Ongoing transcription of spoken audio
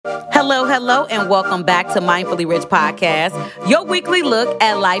Hello, and welcome back to Mindfully Rich Podcast, your weekly look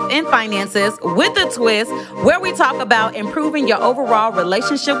at life and finances with a twist, where we talk about improving your overall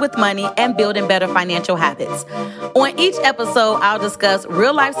relationship with money and building better financial habits. On each episode, I'll discuss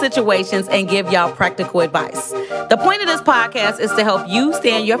real life situations and give y'all practical advice. The point of this podcast is to help you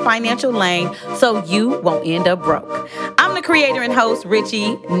stay in your financial lane so you won't end up broke. I'm the creator and host,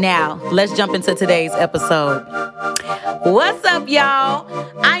 Richie. Now, let's jump into today's episode. What's up, y'all?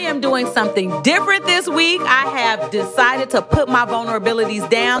 I am doing something different this week. I have decided to put my vulnerabilities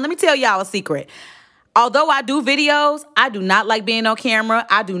down. Let me tell y'all a secret. Although I do videos, I do not like being on camera.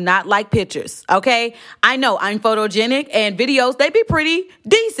 I do not like pictures, okay? I know I'm photogenic and videos, they be pretty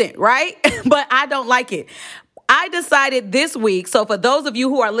decent, right? But I don't like it. I decided this week, so for those of you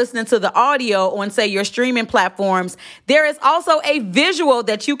who are listening to the audio on, say, your streaming platforms, there is also a visual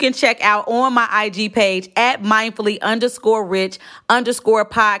that you can check out on my IG page at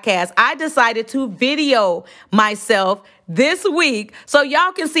mindfully_rich_podcast. I decided to video myself this week so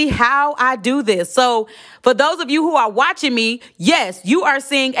y'all can see how I do this. So for those of you who are watching me, yes, you are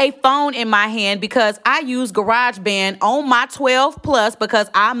seeing a phone in my hand because I use GarageBand on my 12 Plus because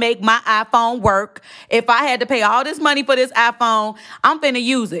I make my iPhone work. If I had to pay all this money for this iPhone, I'm finna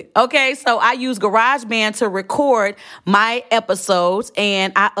use it. Okay, so I use GarageBand to record my episodes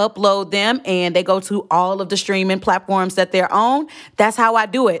and I upload them and they go to all of the streaming platforms that they're on. That's how I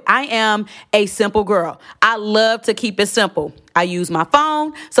do it. I am a simple girl. I love to keep it simple. I use my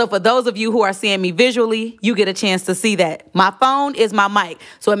phone. So for those of you who are seeing me visually, you get a chance to see that. My phone is my mic.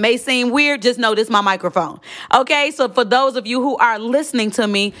 So it may seem weird, just know this is my microphone. Okay, so for those of you who are listening to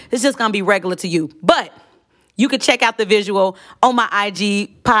me, it's just going to be regular to you. But you can check out the visual on my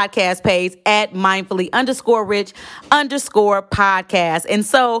IG podcast page at mindfully_rich_podcast. And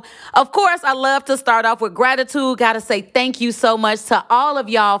so, of course, I love to start off with gratitude. Got to say thank you so much to all of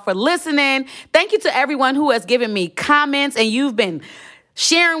y'all for listening. Thank you to everyone who has given me comments and you've been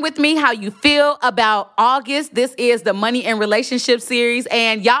sharing with me how you feel about August. This is the Money and Relationship series.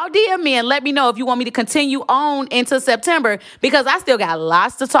 And y'all DM me and let me know if you want me to continue on into September because I still got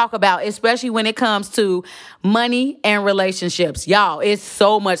lots to talk about, especially when it comes to money and relationships. Y'all, it's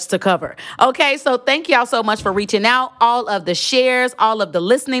so much to cover. Okay, so thank y'all so much for reaching out. All of the shares, all of the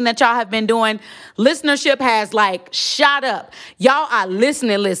listening that y'all have been doing. Listenership has shot up. Y'all are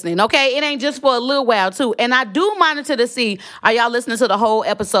listening, okay? It ain't just for a little while too. And I do monitor to see, are y'all listening to the whole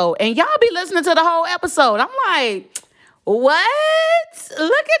episode? And y'all be listening to the whole episode. I'm like, what?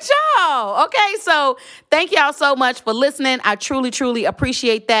 Look at y'all. Okay, so thank y'all so much for listening. I truly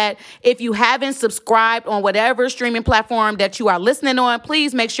appreciate that. If you haven't subscribed on whatever streaming platform that you are listening on,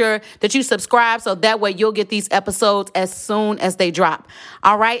 please make sure that you subscribe so that way you'll get these episodes as soon as they drop.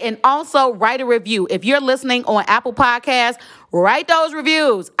 All right, and also write a review. If you're listening on Apple Podcasts, write those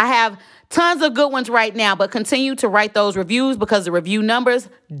reviews. I have tons of good ones right now, but continue to write those reviews because the review numbers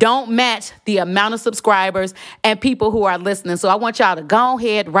don't match the amount of subscribers and people who are listening. So I want y'all to go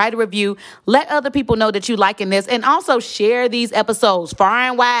ahead, write a review, let other people know that you liking this, and also share these episodes far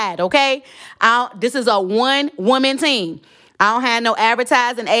and wide, okay? This is a one-woman team. I don't have no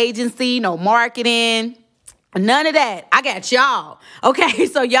advertising agency, no marketing, none of that. I got y'all. Okay,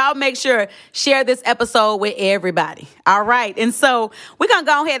 so y'all make sure share this episode with everybody. All right, and so we're going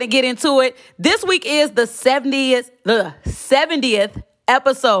to go ahead and get into it. This week is the 70th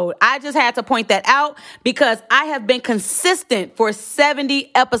episode. I just had to point that out because I have been consistent for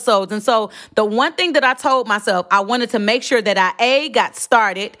 70 episodes. And so the one thing that I told myself, I wanted to make sure that I, A, got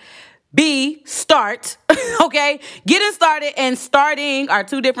started, B, start, okay? Getting started and starting are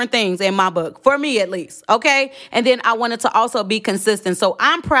two different things in my book, for me at least, okay? And then I wanted to also be consistent. So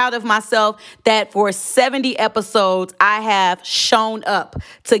I'm proud of myself that for 70 episodes, I have shown up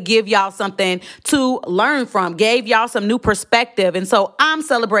to give y'all something to learn from, gave y'all some new perspective. And so I'm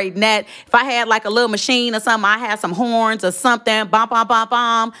celebrating that. If I had a little machine or something, I had some horns or something,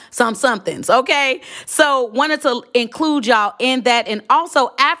 some somethings, okay? So wanted to include y'all in that. And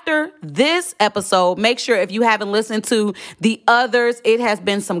also after this episode, make sure if you haven't listened to the others, it has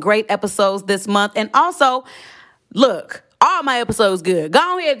been some great episodes this month. And also, look, all my episodes good.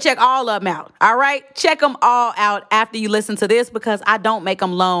 Go ahead and check all of them out. All right. Check them all out after you listen to this because I don't make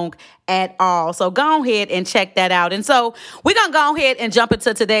them long at all. So go ahead and check that out. And so we're going to go ahead and jump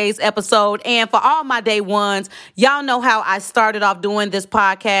into today's episode. And for all my day ones, y'all know how I started off doing this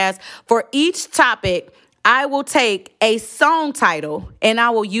podcast. For each topic, I will take a song title and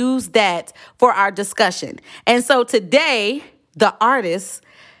I will use that for our discussion. And so today, the artist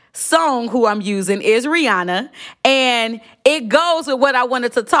song who I'm using is Rihanna, and it goes with what I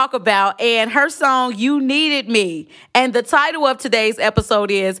wanted to talk about, and her song, You Needed Me. And the title of today's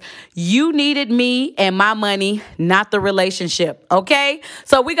episode is You Needed Me and My Money, Not the Relationship. Okay?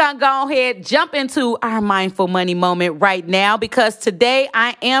 So we're going to go ahead, jump into our mindful money moment right now, because today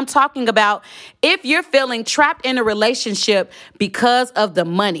I am talking about if you're feeling trapped in a relationship because of the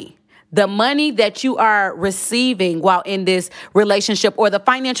money that you are receiving while in this relationship, or the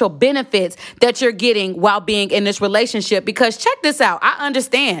financial benefits that you're getting while being in this relationship. Because check this out. I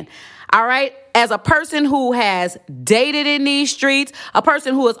understand. All right. As a person who has dated in these streets, a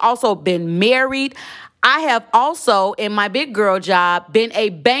person who has also been married, I have also, in my big girl job, been a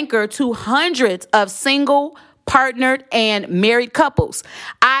banker to hundreds of single, partnered, and married couples.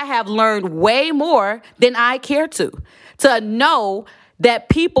 I have learned way more than I care to know that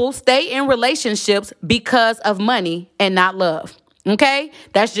people stay in relationships because of money and not love. Okay?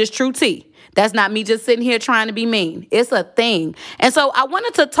 That's just true tea. That's not me just sitting here trying to be mean. It's a thing. And so I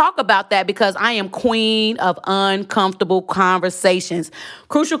wanted to talk about that because I am queen of uncomfortable conversations.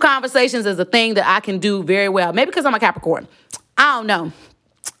 Crucial conversations is a thing that I can do very well. Maybe because I'm a Capricorn. I don't know.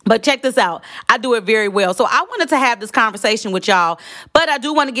 But check this out. I do it very well. So I wanted to have this conversation with y'all, but I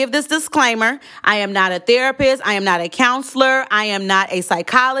do want to give this disclaimer. I am not a therapist. I am not a counselor. I am not a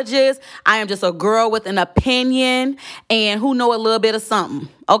psychologist. I am just a girl with an opinion and who know a little bit of something.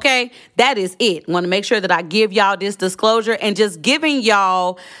 Okay, that is it. I want to make sure that I give y'all this disclosure and just giving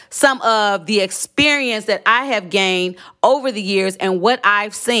y'all some of the experience that I have gained over the years and what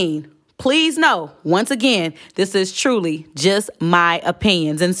I've seen. Please know, once again, this is truly just my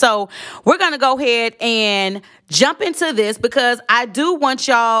opinions. And so we're going to go ahead and jump into this because I do want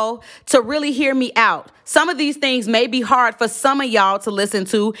y'all to really hear me out. Some of these things may be hard for some of y'all to listen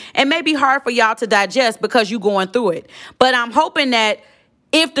to and may be hard for y'all to digest because you're going through it. But I'm hoping that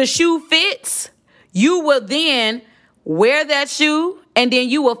if the shoe fits, you will then wear that shoe, and then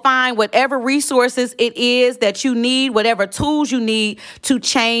you will find whatever resources it is that you need, whatever tools you need to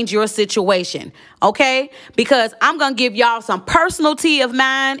change your situation. Okay? Because I'm going to give y'all some personal tea of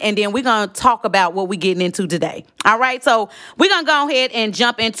mine, and then we're going to talk about what we're getting into today. All right? So we're going to go ahead and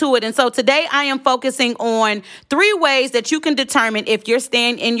jump into it. And so today I am focusing on 3 ways that you can determine if you're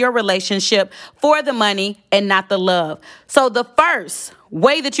staying in your relationship for the money and not the love. So the first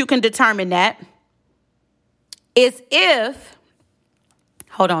way that you can determine that is if,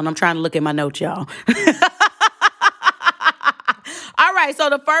 hold on, I'm trying to look at my notes, y'all. All right, so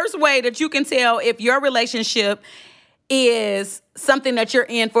the first way that you can tell if your relationship is something that you're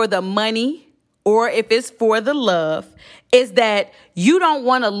in for the money or if it's for the love is that you don't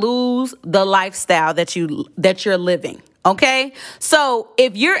want to lose the lifestyle that you're living, okay? So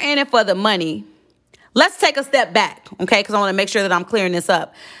if you're in it for the money, let's take a step back, okay? Because I want to make sure that I'm clearing this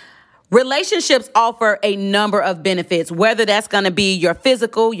up. Relationships offer a number of benefits, whether that's going to be your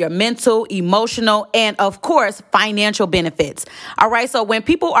physical, your mental, emotional, and of course, financial benefits. All right. So when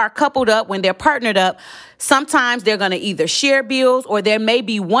people are coupled up, when they're partnered up, sometimes they're going to either share bills or there may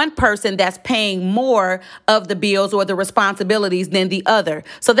be one person that's paying more of the bills or the responsibilities than the other.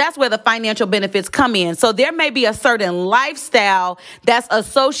 So that's where the financial benefits come in. So there may be a certain lifestyle that's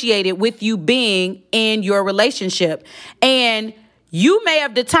associated with you being in your relationship. And you may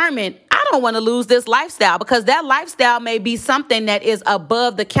have determined, I don't want to lose this lifestyle because that lifestyle may be something that is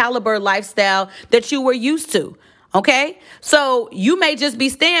above the caliber lifestyle that you were used to. Okay. So you may just be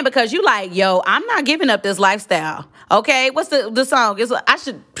staying because you like, yo, I'm not giving up this lifestyle. Okay. What's the song?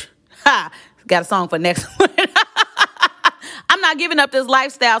 Got a song for next one. I'm not giving up this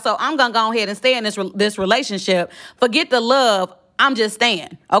lifestyle. So I'm going to go ahead and stay in this relationship. Forget the love. I'm just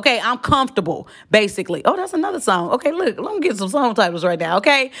staying. Okay. I'm comfortable, basically. Oh, that's another song. Okay. Look, let me get some song titles right now.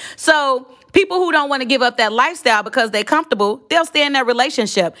 Okay. So people who don't want to give up that lifestyle because they're comfortable, they'll stay in that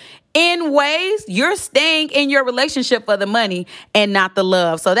relationship. In ways, you're staying in your relationship for the money and not the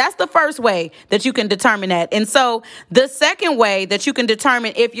love. So that's the first way that you can determine that. And so the second way that you can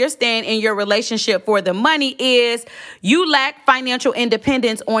determine if you're staying in your relationship for the money is you lack financial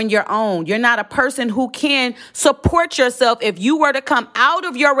independence on your own. You're not a person who can support yourself if you were to come out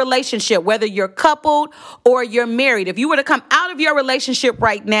of your relationship, whether you're coupled or you're married. If you were to come out of your relationship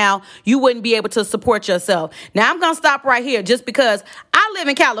right now, you wouldn't be able to support yourself. Now, I'm going to stop right here just because I live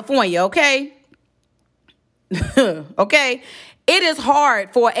in California. Okay. Okay. It is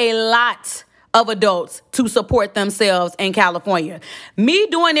hard for a lot of adults to support themselves in California. Me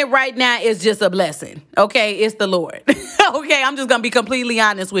doing it right now is just a blessing. Okay. It's the Lord. Okay. I'm just going to be completely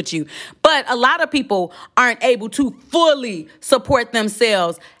honest with you. But a lot of people aren't able to fully support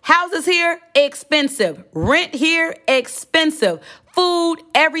themselves. Houses here, expensive. Rent here, expensive. Food,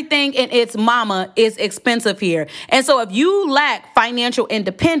 everything in its mama is expensive here. And so if you lack financial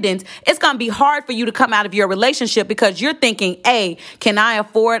independence, it's going to be hard for you to come out of your relationship because you're thinking, hey, can I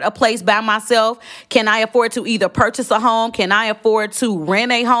afford a place by myself? Can I afford to either purchase a home? Can I afford to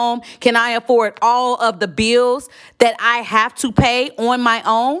rent a home? Can I afford all of the bills that I have to pay on my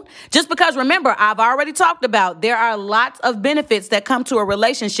own? Just because, remember, I've already talked about there are lots of benefits that come to a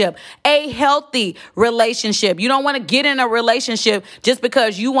relationship, a healthy relationship. You don't want to get in a relationship just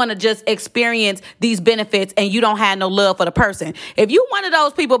because you want to just experience these benefits and you don't have no love for the person. If you one of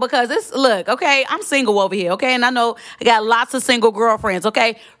those people, because look, okay, I'm single over here, okay, and I know I got lots of single girlfriends,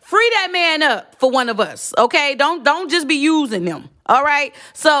 okay, free that man up for one of us, okay, don't just be using them, all right?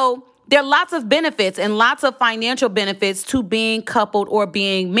 So there are lots of benefits and lots of financial benefits to being coupled or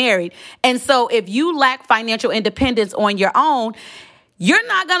being married. And so if you lack financial independence on your own, you're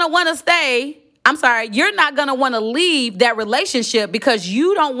not going to want to you're not going to want to leave that relationship because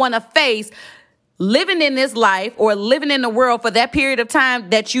you don't want to face living in this life or living in the world for that period of time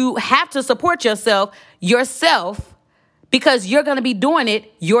that you have to support yourself because you're going to be doing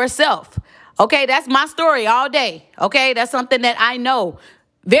it yourself. Okay, that's my story all day. Okay, that's something that I know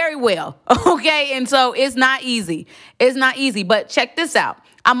very well. Okay, and so it's not easy. It's not easy, but check this out.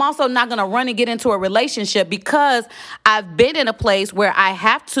 I'm also not going to run and get into a relationship because I've been in a place where I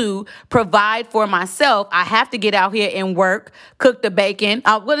have to provide for myself. I have to get out here and work, cook the bacon.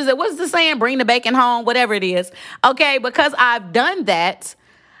 What is it? What's the saying? Bring the bacon home, whatever it is. Okay, because I've done that,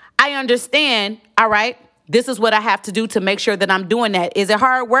 I understand, all right, this is what I have to do to make sure that I'm doing that. Is it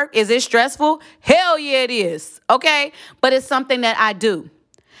hard work? Is it stressful? Hell yeah, it is. Okay, but it's something that I do.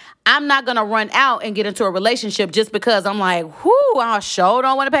 I'm not going to run out and get into a relationship just because I'm like, I sure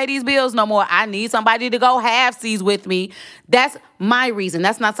don't want to pay these bills no more. I need somebody to go halfsies with me. That's my reason.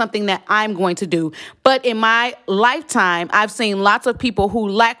 That's not something that I'm going to do. But in my lifetime, I've seen lots of people who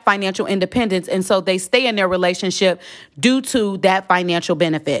lack financial independence, and so they stay in their relationship due to that financial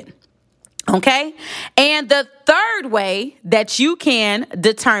benefit. Okay? And the third way that you can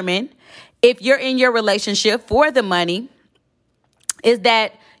determine if you're in your relationship for the money is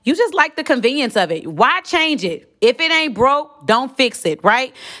that you just like the convenience of it. Why change it? If it ain't broke, don't fix it,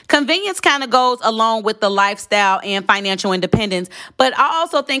 right? Convenience kind of goes along with the lifestyle and financial independence. But I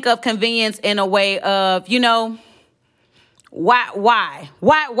also think of convenience in a way of, why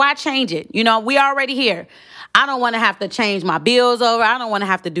change it? We already here. I don't want to have to change my bills over. I don't want to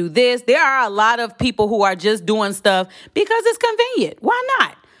have to do this. There are a lot of people who are just doing stuff because it's convenient. Why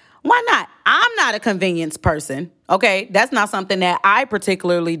not? Why not? I'm not a convenience person. Okay, that's not something that I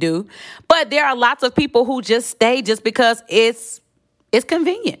particularly do. But there are lots of people who just stay just because it's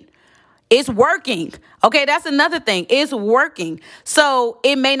convenient. It's working. Okay, that's another thing. It's working. So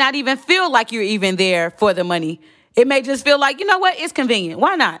it may not even feel like you're even there for the money. It may just feel like, you know what? It's convenient.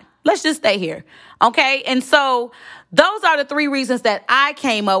 Why not? Let's just stay here. Okay, and so those are the three reasons that I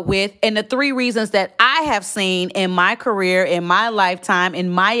came up with and the three reasons that I have seen in my career, in my lifetime,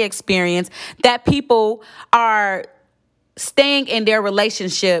 in my experience that people are staying in their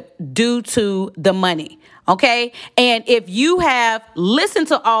relationship due to the money. Okay. And if you have listened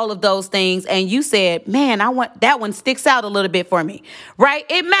to all of those things and you said, man, I want that one sticks out a little bit for me, right?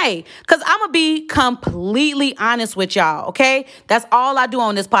 It may, because I'm going to be completely honest with y'all. Okay. That's all I do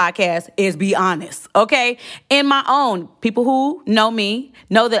on this podcast is be honest. Okay. In my own, people who know me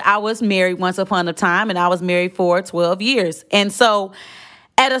know that I was married once upon a time and I was married for 12 years. And so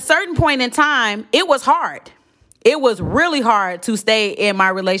at a certain point in time, it was hard. It was really hard to stay in my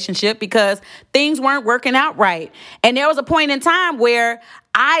relationship because things weren't working out right. And there was a point in time where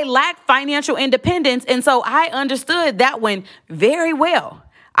I lacked financial independence. And so I understood that one very well.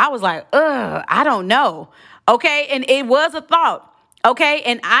 I was like, I don't know. Okay. And it was a thought. Okay.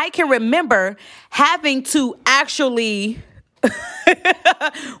 And I can remember having to actually,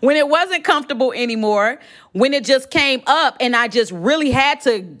 when it wasn't comfortable anymore, when it just came up and I just really had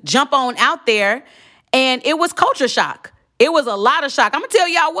to jump on out there. And it was culture shock. It was a lot of shock. I'm going to tell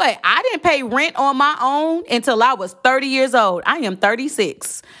y'all what, I didn't pay rent on my own until I was 30 years old. I am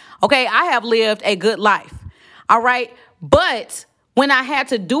 36. Okay, I have lived a good life. All right. But when I had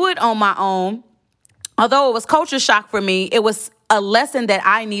to do it on my own, although it was culture shock for me, it was a lesson that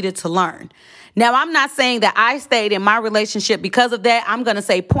I needed to learn. Now, I'm not saying that I stayed in my relationship because of that. I'm going to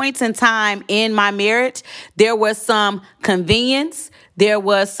say points in time in my marriage, there was some convenience. There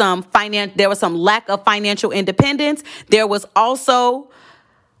was some lack of financial independence. There was also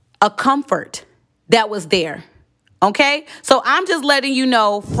a comfort that was there. Okay, so I'm just letting you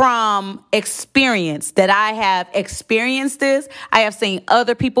know from experience that I have experienced this. I have seen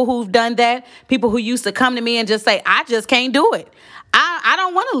other people who've done that, people who used to come to me and just say, I just can't do it. I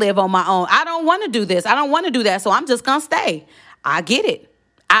don't want to live on my own. I don't want to do this. I don't want to do that. So I'm just going to stay. I get it.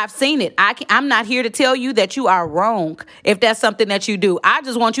 I've seen it. I'm not here to tell you that you are wrong if that's something that you do. I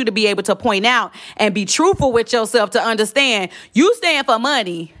just want you to be able to point out and be truthful with yourself to understand you stand for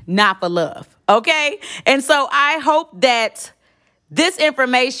money, not for love. Okay? And so I hope that this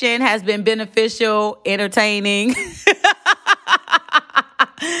information has been beneficial, entertaining,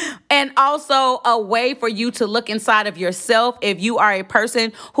 and also a way for you to look inside of yourself if you are a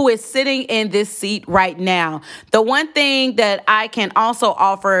person who is sitting in this seat right now. The one thing that I can also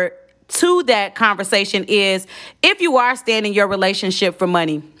offer to that conversation is if you are staying in your relationship for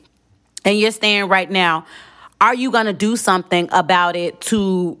money and you're staying right now, are you going to do something about it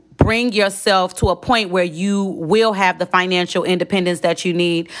to bring yourself to a point where you will have the financial independence that you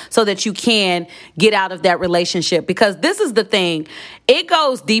need so that you can get out of that relationship? Because this is the thing, it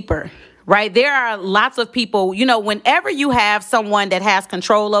goes deeper, right? There are lots of people, whenever you have someone that has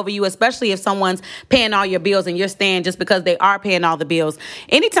control over you, especially if someone's paying all your bills and you're staying just because they are paying all the bills.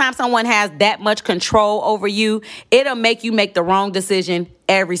 Anytime someone has that much control over you, it'll make you make the wrong decision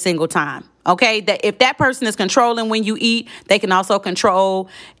every single time. Okay, that if that person is controlling when you eat, they can also control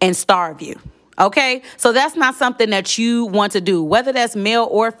and starve you. Okay, so that's not something that you want to do, whether that's male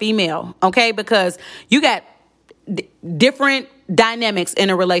or female. Okay, because you got different dynamics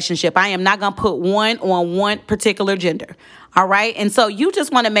in a relationship. I am not going to put one on one particular gender. All right. And so you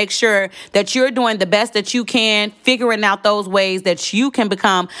just want to make sure that you're doing the best that you can, figuring out those ways that you can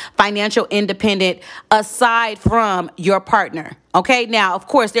become financial independent aside from your partner. Okay. Now, of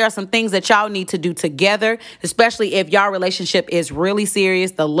course, there are some things that y'all need to do together, especially if y'all relationship is really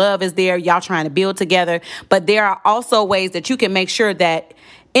serious. The love is there. Y'all trying to build together. But there are also ways that you can make sure that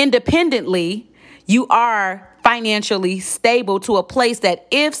independently you are financially stable to a place that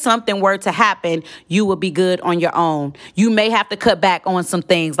if something were to happen, you will be good on your own. You may have to cut back on some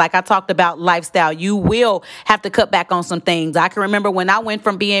things. Like I talked about lifestyle, you will have to cut back on some things. I can remember when I went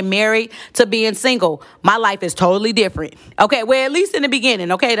from being married to being single, my life is totally different. Okay, well, at least in the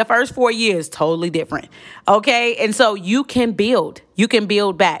beginning, okay, the first 4 years, totally different. Okay, and so you can build. You can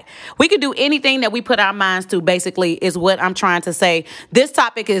build back. We can do anything that we put our minds to, basically, is what I'm trying to say. This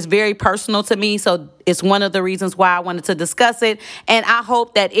topic is very personal to me, so it's one of the reasons why I wanted to discuss it. And I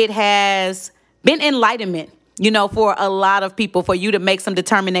hope that it has been enlightenment, for a lot of people, for you to make some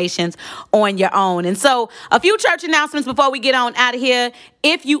determinations on your own. And so a few church announcements before we get on out of here.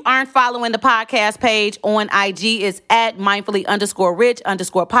 If you aren't following the podcast page on IG, it's at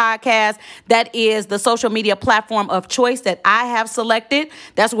mindfully_rich_podcast. That is the social media platform of choice that I have selected.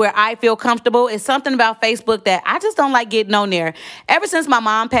 That's where I feel comfortable. It's something about Facebook that I just don't like getting on there. Ever since my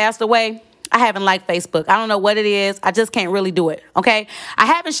mom passed away, I haven't liked Facebook. I don't know what it is. I just can't really do it. Okay. I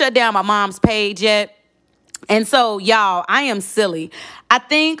haven't shut down my mom's page yet. And so, y'all, I am silly. I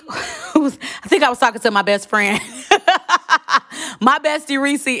think I was talking to my best friend, my bestie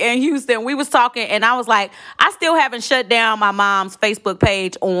Reese in Houston. We was talking and I was like, I still haven't shut down my mom's Facebook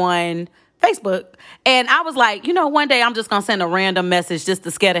page on Facebook. And I was like, one day I'm just going to send a random message just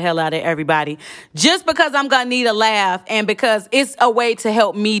to scare the hell out of everybody, just because I'm going to need a laugh and because it's a way to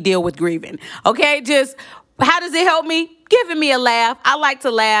help me deal with grieving. Okay, just how does it help me? Giving me a laugh. I like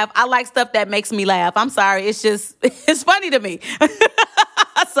to laugh. I like stuff that makes me laugh. I'm sorry. It's funny to me.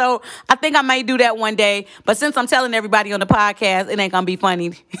 So I think I may do that one day. But since I'm telling everybody on the podcast, it ain't going to be funny.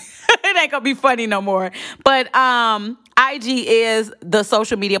 It ain't going to be funny no more. But IG is the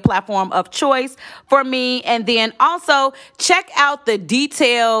social media platform of choice for me. And then also check out the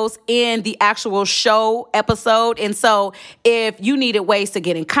details in the actual show episode. And so if you needed ways to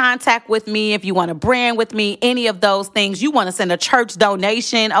get in contact with me, if you want to brand with me, any of those things, you want to send a church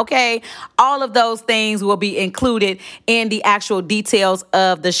donation, okay, all of those things will be included in the actual details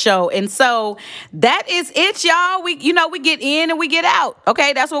of the show. And so that is it, y'all. We get in and we get out.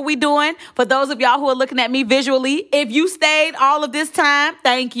 Okay, that's what we're doing. For those of y'all who are looking at me visually, if you stayed all of this time,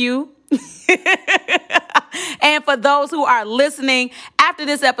 thank you. And for those who are listening after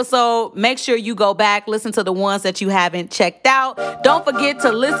this episode, make sure you go back, listen to the ones that you haven't checked out. Don't forget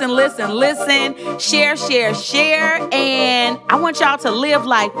to listen, share. And I want y'all to live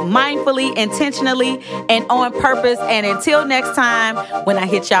life mindfully, intentionally, and on purpose. And until next time, when I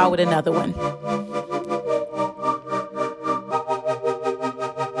hit y'all with another one.